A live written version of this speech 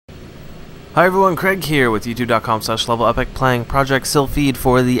Hi everyone, Craig here with youtube.com/levelupepic playing Project Sylpheed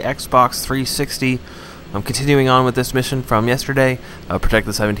for the Xbox 360. I'm continuing on with this mission from yesterday. Protect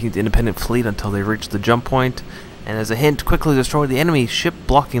the 17th Independent Fleet until they reach the jump point. And as a hint, quickly destroy the enemy ship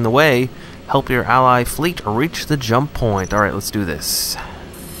blocking the way. Help your ally fleet reach the jump point. Alright, let's do this.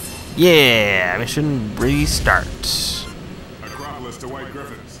 Yeah, mission restart.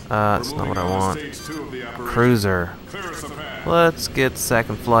 That's not what I want. Cruiser. Let's get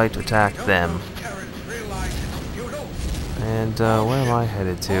second flight to attack them. And where am I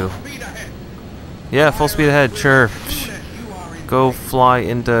headed to? Yeah, full speed ahead, sure. Go fly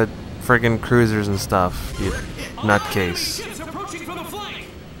into friggin' cruisers and stuff, you nutcase.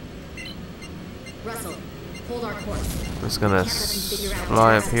 I'm just gonna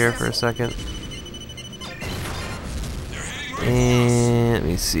fly up here for a second. And let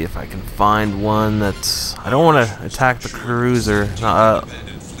me see if I can find one that's... I don't want to attack the cruiser,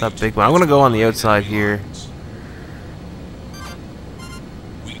 that big one. I'm going to go on the outside here.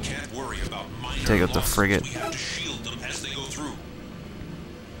 Take out the frigate. Listen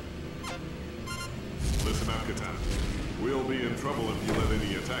up, Captain. We'll be in trouble if you let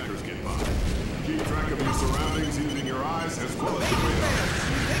any attackers get by. Keep track of your surroundings using your eyes as well as your radar.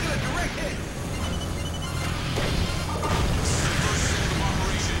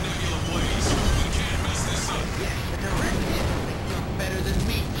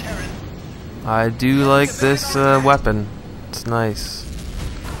 I do like this weapon. It's nice.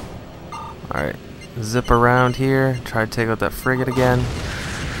 Alright. Zip around here. Try to take out that frigate again.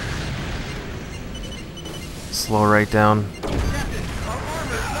 Slow right down.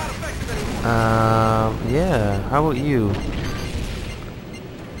 Yeah. How about you?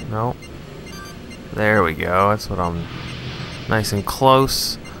 No. There we go. That's what I'm... Nice and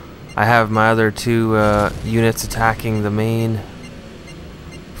close. I have my other two units attacking the main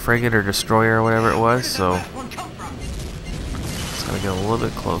frigate or destroyer or whatever it was, so just gotta get a little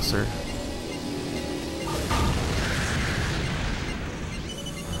bit closer.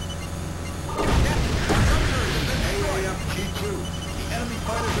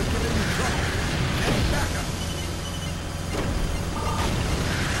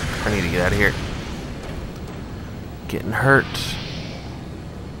 I need to get out of here. Getting hurt.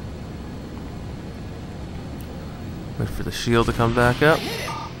 Wait for the shield to come back up.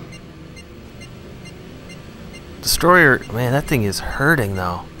 Destroyer, man, that thing is hurting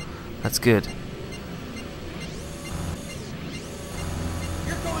though. That's good.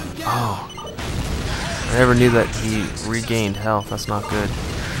 Oh, I never knew that he regained health. That's not good.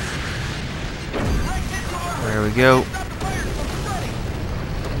 There we go.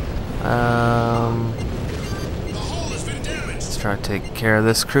 Let's try to take care of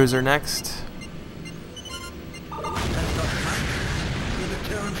this cruiser next.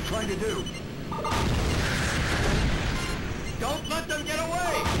 Don't let them get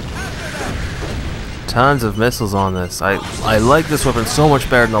away. After them. Tons of missiles on this. I like this weapon so much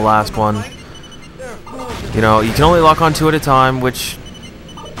better than the last one. You know, you can only lock on two at a time, which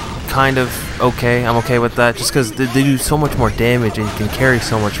kind of okay. I'm okay with that, just because they do so much more damage and you can carry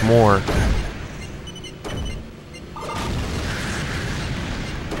so much more. The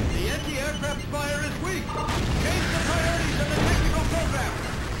anti-aircraft fire is weak. Change the priorities of the technical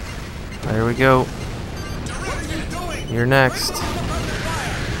program. There we go. You're next.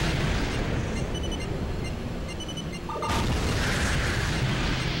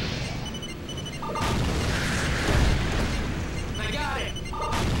 I got it.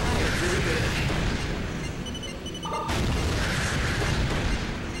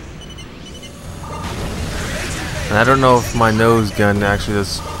 And I don't know if my nose gun actually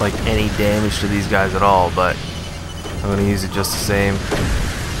does like any damage to these guys at all, but I'm gonna use it just the same.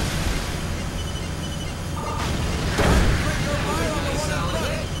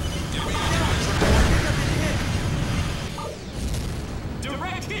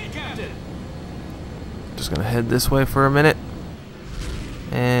 Just gonna head this way for a minute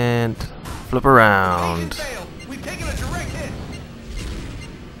and flip around.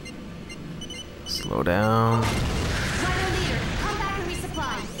 Slow down.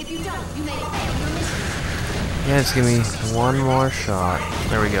 Yeah, just give me one more shot.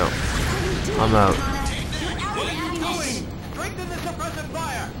 There we go. I'm out.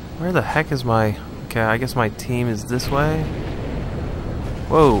 Where the heck is my... Okay, I guess my team is this way.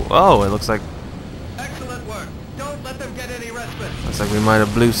 Whoa, oh, it looks like... Excellent work. Don't let them get any respite. Looks like we might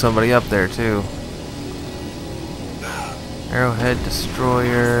have blew somebody up there too. Arrowhead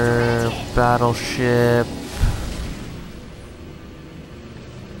destroyer, battleship,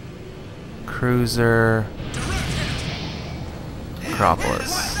 cruiser,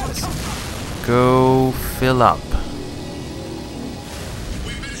 Acropolis. Go fill up.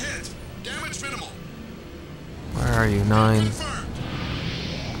 We've been hit. Damage minimal. Where are you, 9? Confirmed.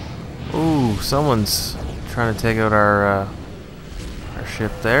 Ooh, someone's trying to take out our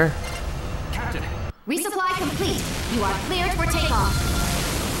ship there. Resupply complete. You are cleared for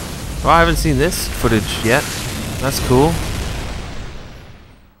takeoff. Well, I haven't seen this footage yet. That's cool.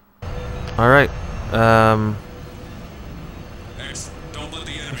 Alright.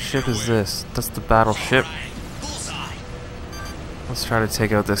 What ship is this? That's the battleship. Let's try to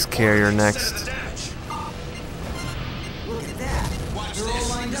take out this carrier next. Look at that. They're all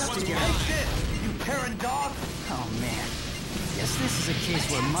lined up together. Take this, you parent dog. Oh man, guess this is a case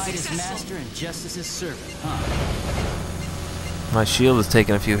where might is master and justice is servant, huh? My shield is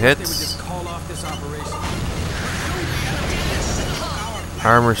taking a few They would hits. just call off this operation.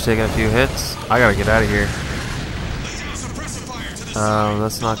 Armor's taking a few hits. I gotta get out of here.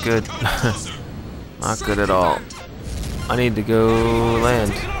 That's not good. Not good at all. I need to go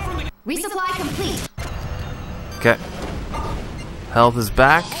land. Resupply complete. Okay. Health is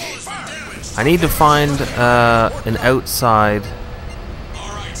back. I need to find an outside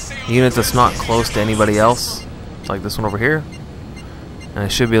unit that's not close to anybody else. Like this one over here. And I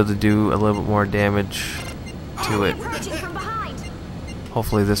should be able to do a little bit more damage to it. Approaching from behind.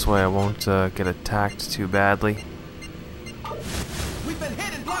 Hopefully this way I won't get attacked too badly. We've been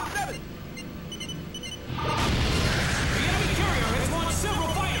hit in Block 7.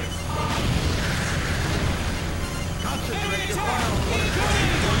 Concentrate your fire on what is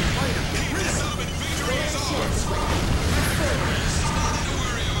going on fighter. Get rid of it.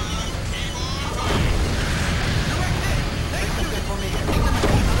 Direct hit. They took it for me. Leave them at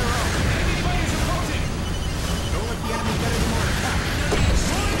on their own. Don't let the enemy get any more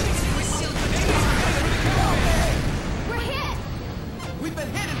attack. We're hit. We've been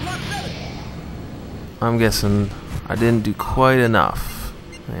hit in Block 7. I'm guessing I didn't do quite enough.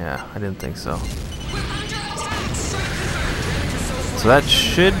 Yeah, I didn't think so. So that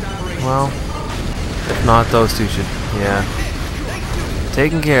should, well, if not, those two should, yeah.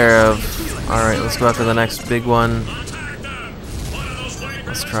 Taken care of. Alright, let's go after the next big one.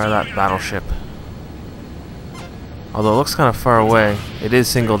 Let's try that battleship. Although it looks kind of far away, it is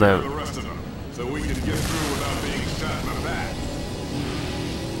singled out. The rest of them, so we can get through without being shot in the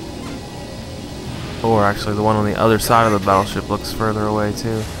back. Or actually, the one on the other side of the battleship looks further away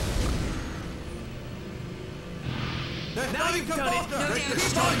too. Now you've done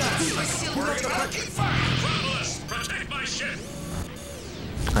it.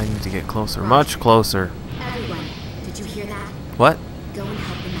 I need to get closer, much closer. Everyone, did you hear that? What? Go and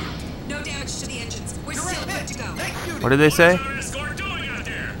help them out. No damage to the engines. We're still good to go. What did they say?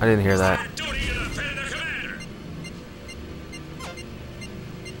 I didn't hear that.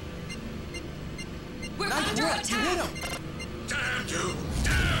 We're under attack.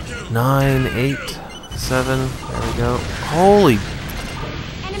 9, 8, 7. There we go. Holy,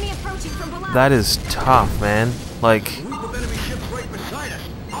 Enemy approaching from below. that is tough, man. Like, Group of enemy ships right beside us.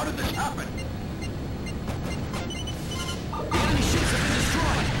 How did this happen? The enemy ships have been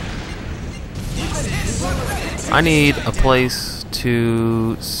destroyed. I need a place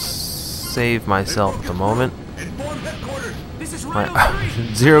to save myself at the moment. Inform headquarters. This is My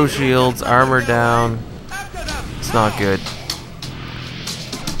 0 shields, armor down. After them. It's not good.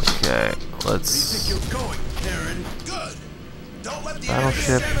 Okay, let's You're going, Karen. Good. Don't let the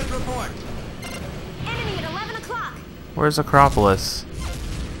battleship. Damage report. Enemy at 11 o'clock. Where's Acropolis?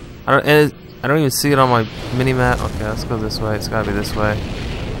 I don't even see it on my mini map. Okay, let's go this way. It's gotta be this way.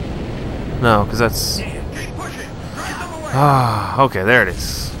 No, because that's. Keep pushing. Drive them away. Ah, okay, there it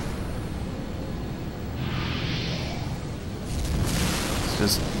is. Let's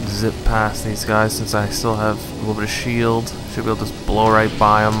just zip past these guys since I still have a little bit of shield. Should be able to just blow right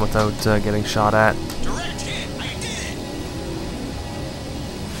by them without getting shot at. direct hit. I did it.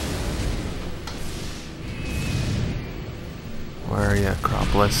 Where are you,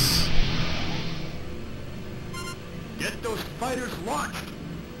 Acropolis? Get those fighters launched.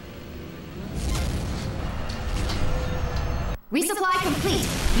 Resupply complete.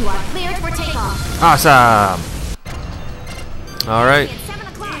 You are cleared for takeoff. Awesome! Alright, At 7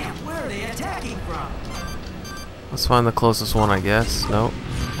 o'clock. Where are they attacking from? let's find the closest one, I guess. Nope,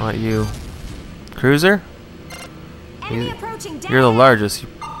 not you. Cruiser? Enemy You- approaching down. You're the largest. You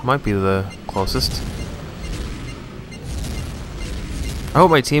might be the closest. I hope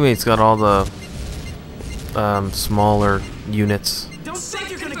my teammates got all the smaller units. Don't think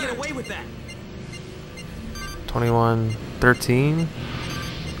you're gonna get away with that. 21, 13,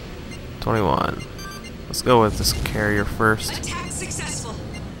 21. Let's go with this carrier first. Attack successful.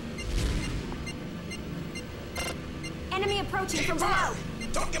 approaching from below.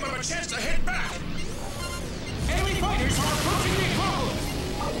 Don't give him a chance to hit back! Enemy fighters are approaching the Acropolis.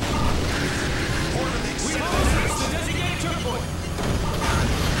 Coordinates We set all this. the designated choke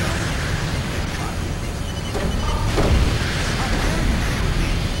point.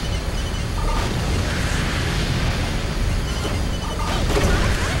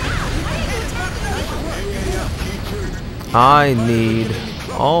 I need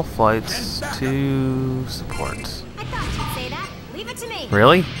all flights to support. I thought you'd say that. Leave it to me.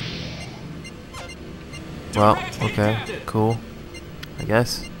 Really? Well, okay, cool. I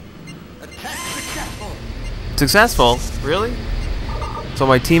guess. Successful? Really? So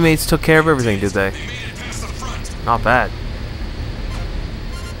my teammates took care of everything, did they? They made it past the front. Not bad.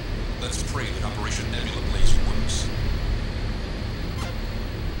 Let's pray that Operation Nebula Blaze works.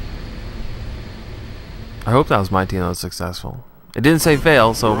 I hope that was my team that was successful. It didn't say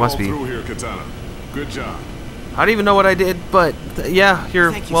fail, so it We're must all be. through here, Katana. Good job. I don't even know what I did, but yeah,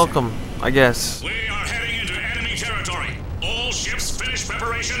 you're welcome, I guess. We are heading into enemy territory. All ships finish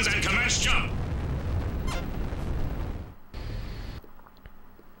preparations and commence jump.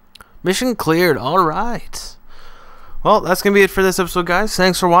 Mission cleared. Alright. Well, that's going to be it for this episode, guys.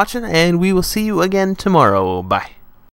 Thanks for watching, and we will see you again tomorrow. Bye.